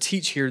seems to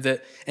teach here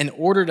that in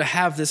order to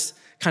have this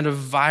kind of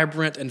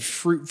vibrant and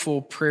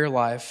fruitful prayer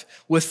life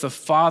with the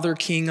Father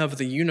King of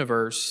the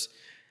universe,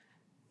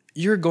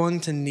 you're going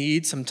to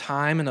need some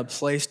time and a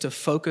place to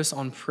focus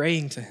on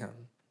praying to him.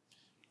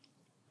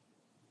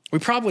 We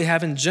probably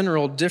have in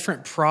general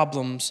different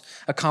problems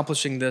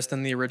accomplishing this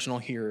than the original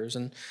hearers.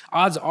 And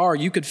odds are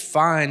you could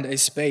find a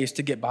space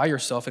to get by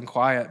yourself in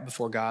quiet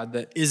before God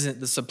that isn't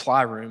the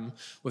supply room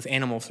with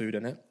animal food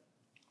in it.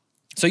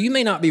 So you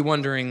may not be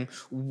wondering,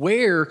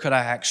 where could I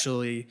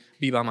actually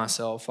be by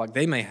myself like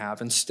they may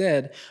have?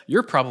 Instead,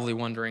 you're probably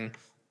wondering,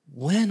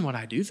 when would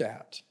I do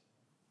that?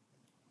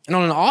 And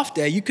on an off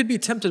day, you could be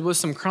tempted with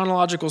some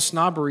chronological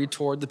snobbery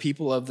toward the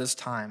people of this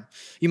time.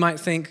 You might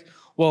think,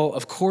 well,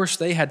 of course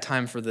they had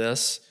time for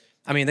this.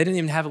 I mean, they didn't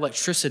even have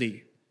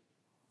electricity.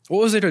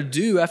 What was there to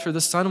do after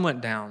the sun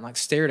went down? Like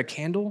stare at a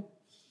candle?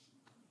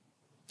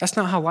 That's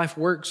not how life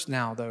works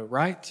now, though,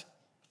 right?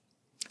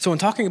 So when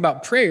talking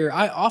about prayer,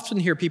 I often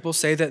hear people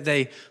say that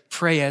they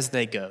pray as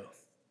they go,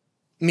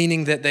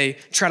 meaning that they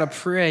try to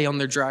pray on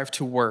their drive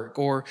to work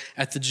or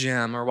at the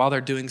gym or while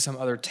they're doing some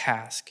other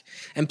task.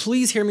 And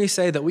please hear me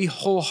say that we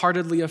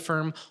wholeheartedly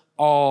affirm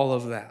all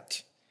of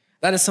that.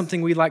 That is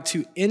something we'd like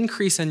to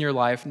increase in your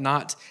life,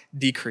 not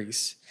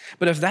decrease.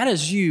 But if that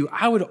is you,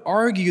 I would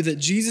argue that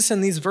Jesus in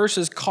these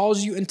verses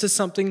calls you into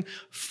something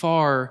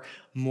far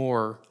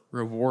more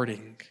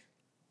rewarding.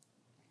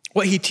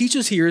 What he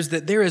teaches here is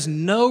that there is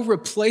no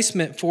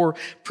replacement for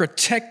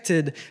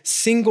protected,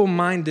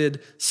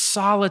 single-minded,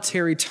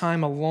 solitary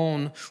time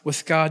alone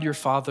with God your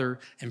Father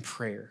in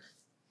prayer.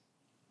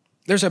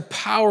 There's a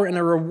power and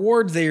a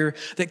reward there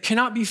that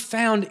cannot be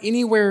found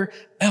anywhere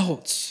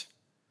else.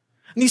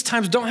 And these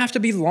times don't have to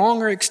be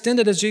long or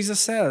extended, as Jesus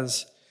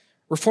says.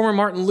 Reformer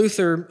Martin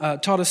Luther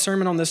taught a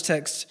sermon on this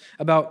text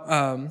about,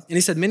 and he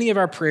said, many of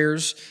our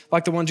prayers,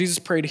 like the one Jesus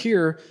prayed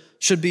here,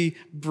 should be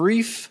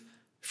brief,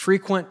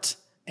 frequent,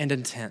 and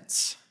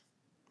intense.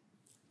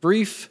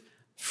 Brief,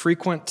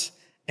 frequent,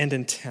 and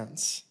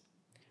intense.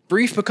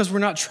 Brief because we're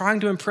not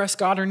trying to impress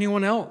God or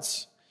anyone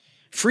else.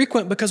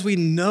 Frequent because we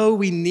know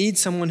we need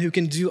someone who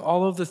can do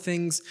all of the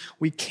things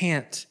we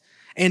can't.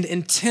 And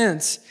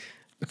intense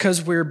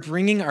because we're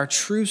bringing our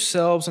true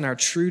selves and our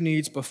true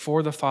needs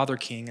before the Father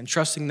King and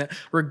trusting that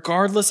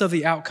regardless of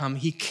the outcome,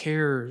 he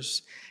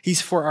cares.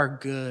 He's for our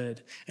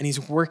good and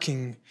he's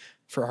working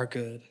for our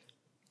good.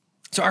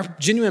 So our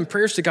genuine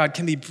prayers to God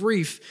can be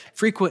brief,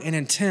 frequent, and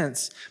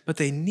intense, but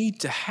they need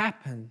to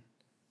happen.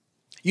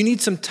 You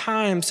need some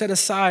time set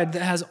aside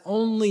that has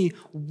only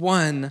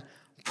one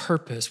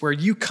purpose, where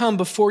you come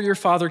before your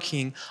Father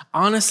King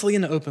honestly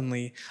and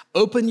openly,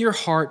 open your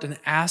heart and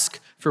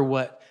ask for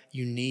what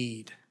you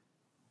need.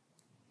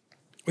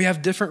 We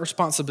have different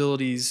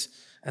responsibilities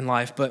in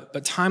life,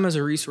 but time is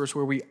a resource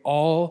where we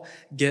all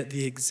get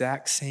the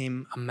exact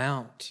same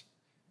amount.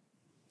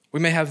 We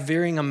may have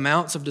varying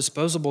amounts of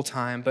disposable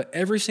time, but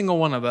every single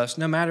one of us,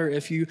 no matter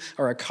if you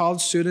are a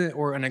college student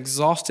or an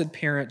exhausted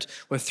parent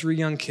with 3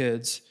 young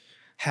kids,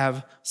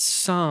 have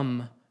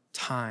some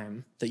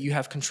time that you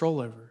have control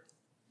over.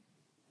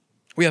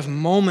 We have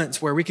moments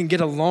where we can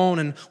get alone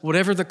in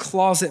whatever the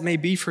closet may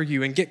be for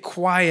you and get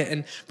quiet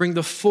and bring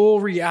the full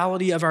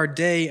reality of our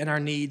day and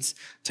our needs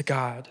to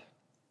God.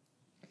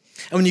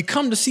 And when you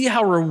come to see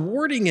how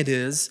rewarding it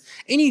is,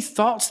 any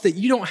thoughts that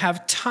you don't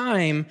have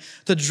time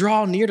to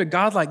draw near to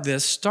God like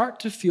this start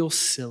to feel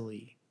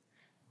silly.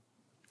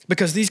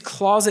 Because these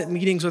closet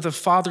meetings with a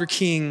Father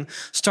King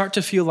start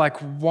to feel like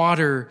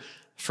water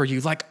for you,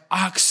 like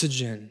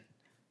oxygen.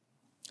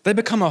 They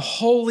become a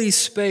holy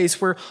space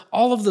where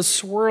all of the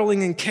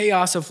swirling and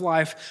chaos of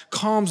life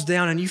calms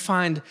down and you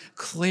find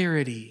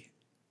clarity.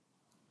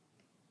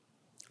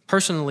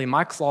 Personally,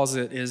 my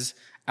closet is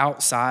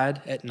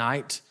outside at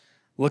night,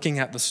 looking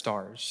at the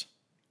stars,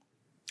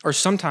 or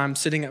sometimes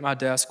sitting at my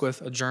desk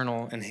with a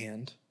journal in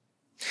hand.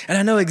 And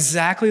I know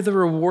exactly the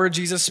reward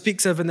Jesus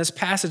speaks of in this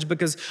passage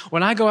because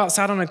when I go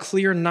outside on a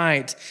clear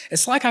night,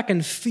 it's like I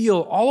can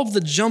feel all of the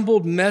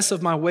jumbled mess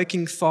of my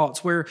waking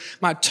thoughts where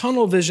my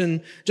tunnel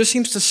vision just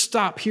seems to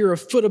stop here a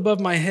foot above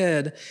my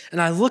head. And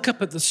I look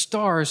up at the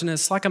stars and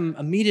it's like I'm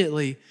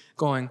immediately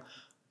going,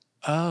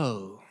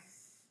 oh.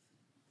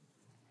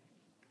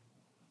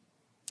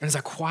 And as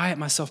I quiet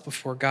myself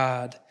before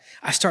God,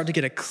 I start to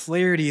get a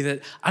clarity that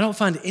I don't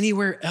find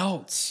anywhere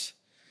else,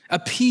 a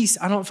peace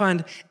I don't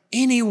find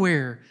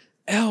anywhere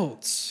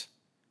else.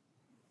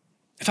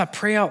 If I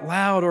pray out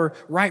loud or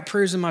write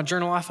prayers in my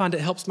journal, I find it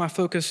helps my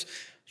focus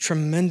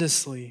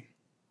tremendously.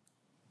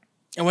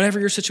 And whatever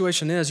your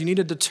situation is, you need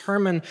to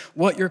determine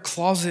what your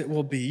closet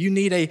will be. You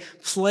need a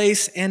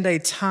place and a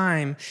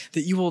time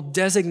that you will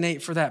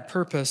designate for that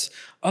purpose.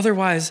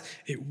 Otherwise,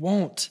 it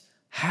won't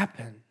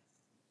happen.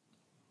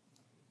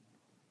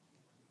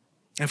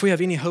 And if we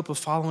have any hope of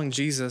following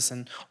Jesus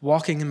and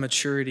walking in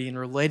maturity and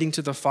relating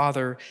to the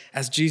Father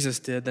as Jesus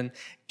did, then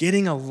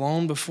getting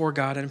alone before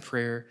God in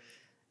prayer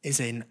is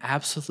an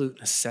absolute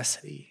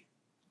necessity.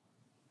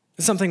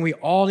 It's something we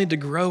all need to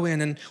grow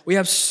in, and we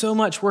have so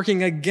much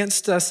working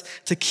against us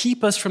to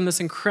keep us from this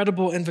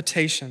incredible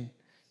invitation.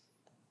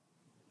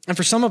 And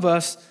for some of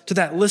us, to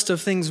that list of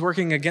things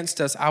working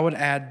against us, I would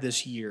add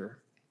this year.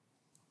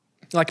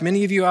 Like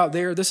many of you out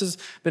there, this has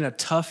been a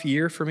tough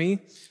year for me.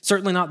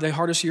 Certainly not the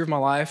hardest year of my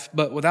life,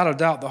 but without a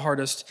doubt, the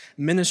hardest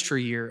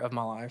ministry year of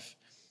my life.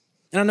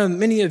 And I know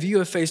many of you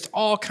have faced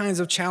all kinds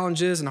of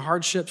challenges and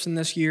hardships in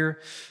this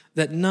year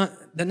that none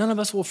of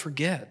us will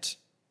forget.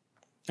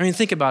 I mean,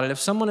 think about it. If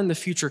someone in the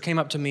future came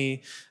up to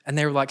me and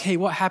they were like, hey,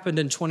 what happened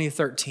in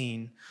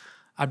 2013?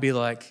 I'd be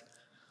like,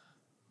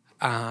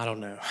 I don't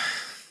know.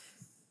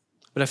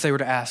 But if they were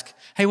to ask,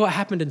 hey, what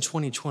happened in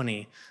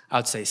 2020? I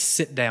would say,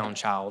 sit down,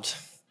 child.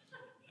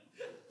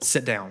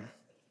 Sit down.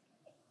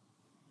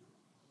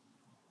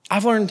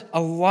 I've learned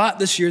a lot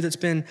this year that's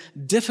been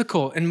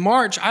difficult. In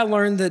March, I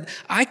learned that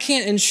I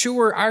can't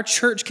ensure our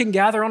church can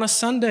gather on a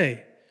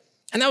Sunday.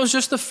 And that was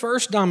just the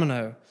first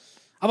domino.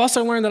 I've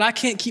also learned that I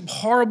can't keep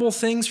horrible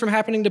things from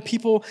happening to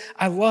people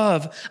I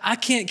love. I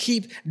can't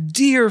keep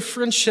dear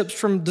friendships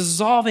from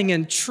dissolving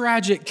in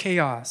tragic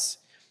chaos.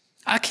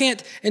 I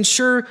can't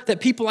ensure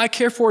that people I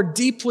care for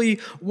deeply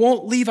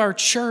won't leave our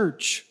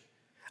church.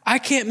 I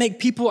can't make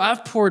people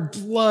I've poured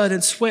blood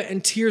and sweat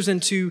and tears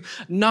into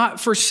not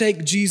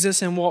forsake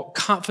Jesus and walk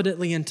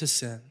confidently into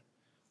sin.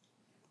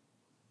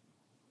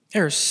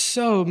 There are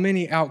so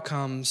many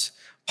outcomes,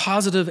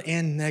 positive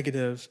and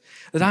negative,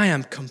 that I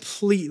am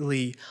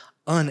completely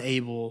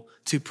unable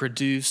to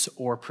produce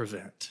or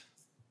prevent.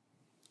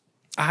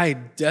 I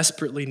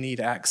desperately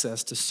need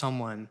access to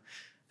someone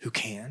who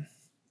can.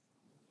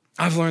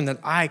 I've learned that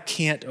I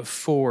can't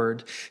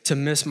afford to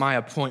miss my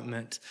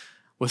appointment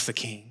with the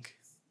King.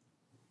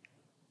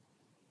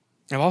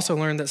 I've also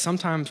learned that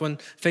sometimes when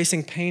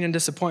facing pain and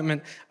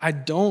disappointment, I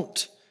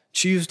don't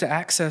choose to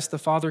access the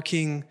Father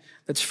King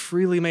that's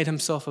freely made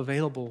himself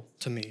available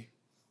to me.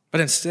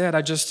 But instead,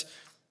 I just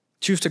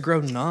choose to grow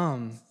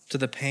numb to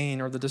the pain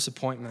or the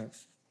disappointment.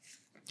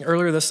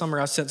 Earlier this summer,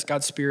 I sensed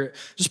God's Spirit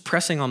just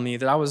pressing on me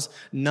that I was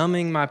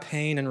numbing my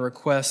pain and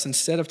requests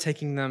instead of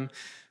taking them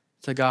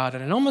to God.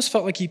 And it almost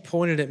felt like he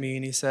pointed at me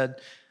and he said,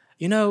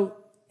 you know,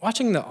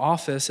 watching The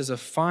Office is a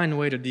fine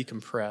way to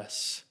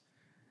decompress,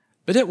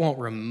 but it won't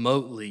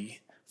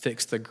remotely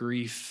fix the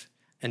grief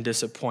and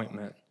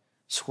disappointment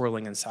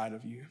swirling inside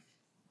of you.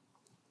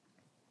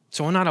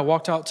 So one night I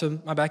walked out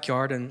to my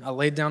backyard and I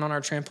laid down on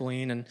our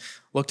trampoline and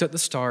looked at the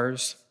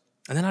stars.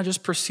 And then I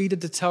just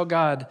proceeded to tell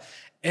God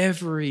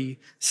every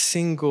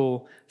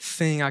single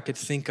thing I could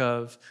think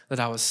of that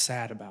I was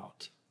sad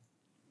about.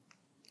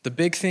 The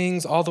big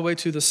things all the way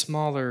to the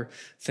smaller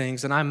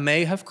things. And I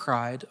may have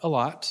cried a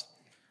lot,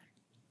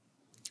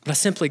 but I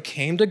simply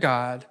came to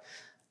God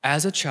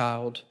as a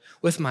child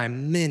with my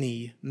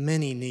many,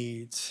 many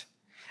needs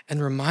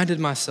and reminded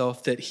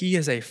myself that he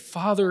is a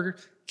Father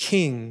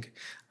King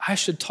I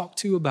should talk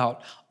to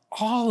about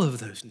all of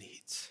those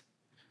needs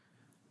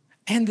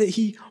and that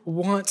he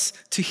wants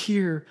to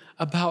hear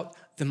about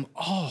them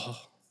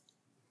all.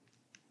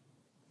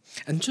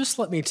 And just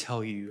let me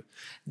tell you,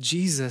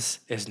 Jesus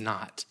is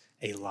not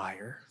a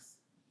liar,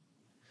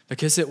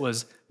 because it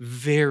was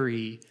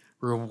very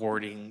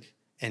rewarding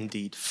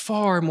indeed,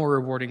 far more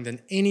rewarding than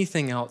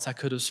anything else I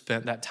could have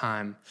spent that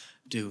time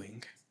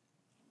doing.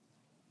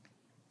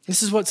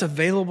 This is what's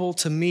available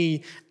to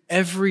me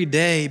every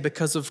day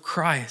because of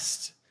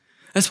Christ.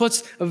 That's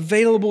what's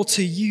available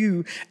to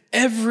you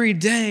every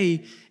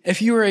day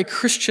if you are a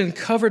Christian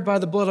covered by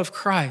the blood of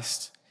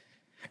Christ.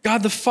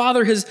 God the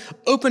Father has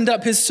opened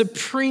up his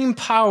supreme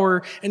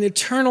power and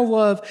eternal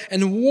love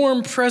and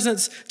warm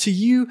presence to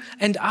you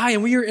and I,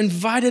 and we are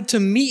invited to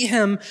meet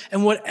him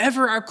in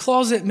whatever our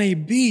closet may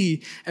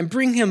be and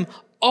bring him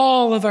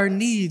all of our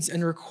needs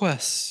and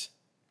requests.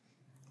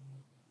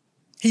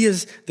 He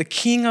is the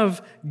King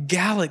of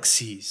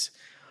galaxies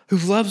who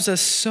loves us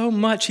so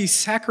much he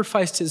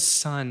sacrificed his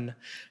Son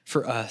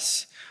for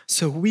us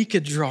so we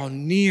could draw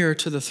near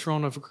to the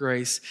throne of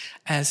grace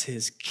as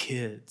his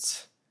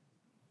kids.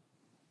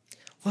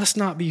 Let's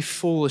not be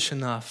foolish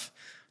enough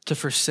to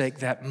forsake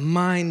that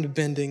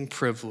mind-bending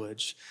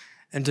privilege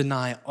and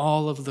deny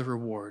all of the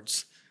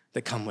rewards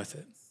that come with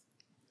it.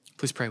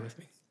 Please pray with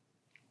me.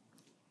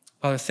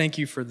 Father, thank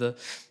you for the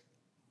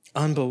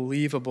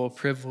unbelievable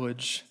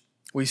privilege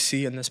we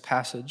see in this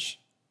passage,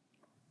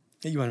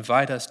 that you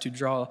invite us to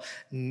draw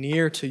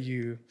near to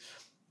you,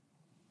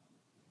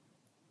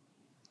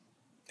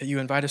 that you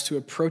invite us to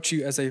approach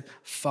you as a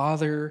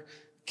Father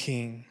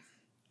King,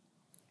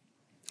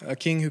 a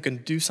King who can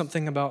do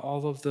something about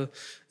all of the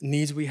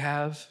needs we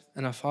have,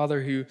 and a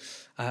Father who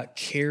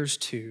cares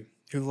too,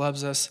 who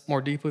loves us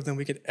more deeply than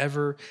we could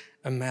ever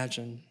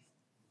imagine.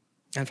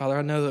 And Father,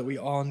 I know that we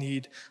all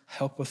need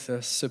help with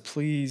this, so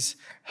please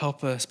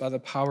help us by the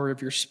power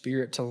of your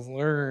Spirit to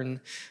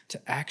learn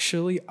to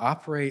actually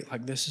operate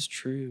like this is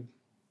true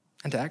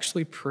and to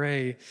actually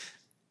pray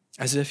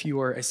as if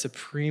you are a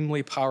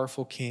supremely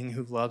powerful King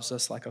who loves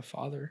us like a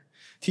Father.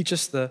 Teach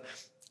us the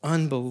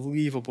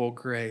unbelievable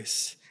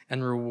grace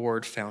and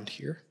reward found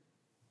here,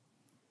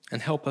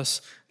 and help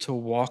us to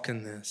walk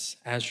in this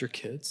as your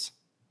kids.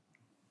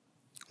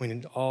 We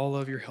need all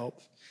of your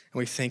help. And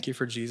we thank you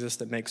for Jesus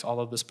that makes all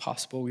of this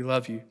possible. We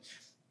love you.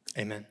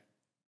 Amen.